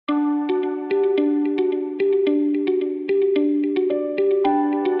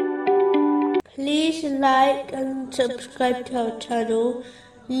like and subscribe to our channel.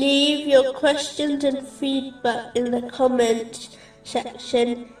 Leave your questions and feedback in the comments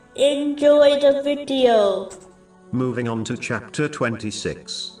section. Enjoy the video. Moving on to chapter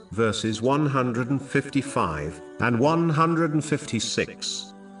 26, verses 155 and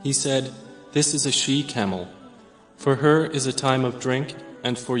 156. He said, "This is a she-camel. For her is a time of drink,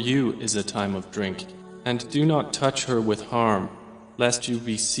 and for you is a time of drink. And do not touch her with harm, lest you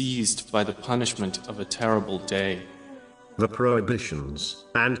be seized by the punishment of a terrible day." The prohibitions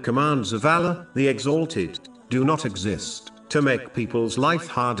and commands of Allah, the Exalted, do not exist to make people's life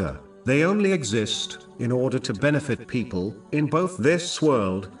harder. They only exist in order to benefit people in both this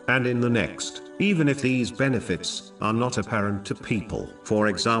world and in the next, even if these benefits are not apparent to people. For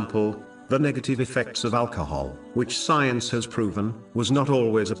example, the negative effects of alcohol, which science has proven, was not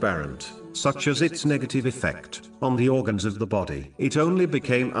always apparent, such as its negative effect on the organs of the body. It only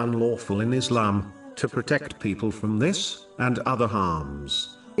became unlawful in Islam to protect people from this and other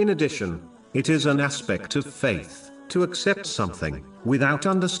harms. In addition, it is an aspect of faith to accept something without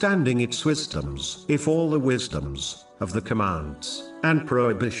understanding its wisdoms. If all the wisdoms of the commands and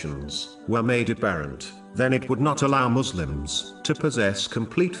prohibitions were made apparent, then it would not allow Muslims to possess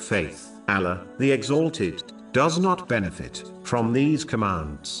complete faith. Allah, the Exalted, does not benefit from these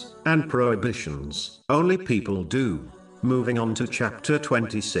commands and prohibitions. Only people do. Moving on to chapter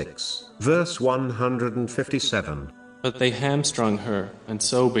 26, verse 157. But they hamstrung her, and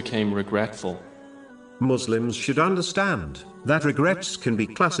so became regretful. Muslims should understand that regrets can be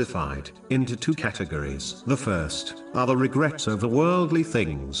classified into two categories. The first are the regrets over worldly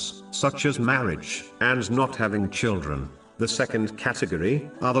things, such as marriage and not having children. The second category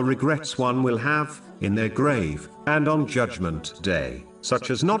are the regrets one will have in their grave and on Judgment Day,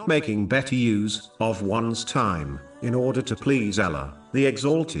 such as not making better use of one's time in order to please Allah, the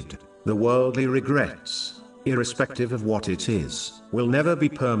Exalted. The worldly regrets, irrespective of what it is, will never be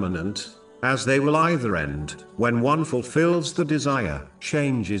permanent, as they will either end when one fulfills the desire,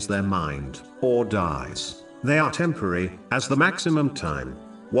 changes their mind, or dies. They are temporary, as the maximum time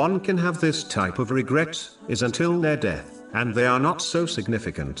one can have this type of regret is until their death, and they are not so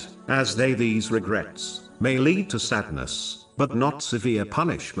significant, as these regrets may lead to sadness, but not severe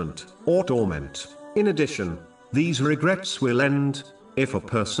punishment or torment. In addition, these regrets will end if a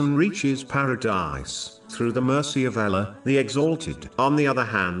person reaches paradise through the mercy of Allah, the Exalted. On the other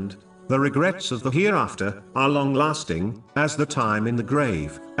hand, the regrets of the hereafter are long-lasting, as the time in the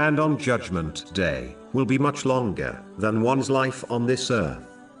grave and on Judgment Day will be much longer than one's life on this earth.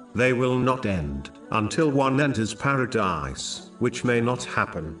 They will not end until one enters paradise, which may not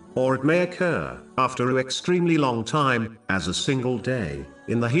happen, or it may occur after an extremely long time, as a single day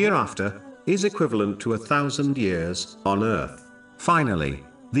in the hereafter is equivalent to 1,000 years on earth. Finally,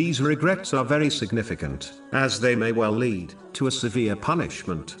 these regrets are very significant, as they may well lead to a severe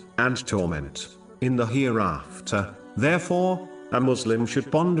punishment and torment in the hereafter. Therefore, a Muslim should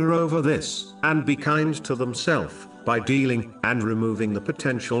ponder over this and be kind to themselves by dealing and removing the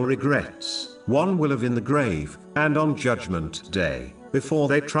potential regrets one will have in the grave and on Judgment Day, before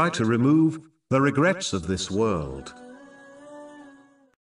they try to remove the regrets of this world.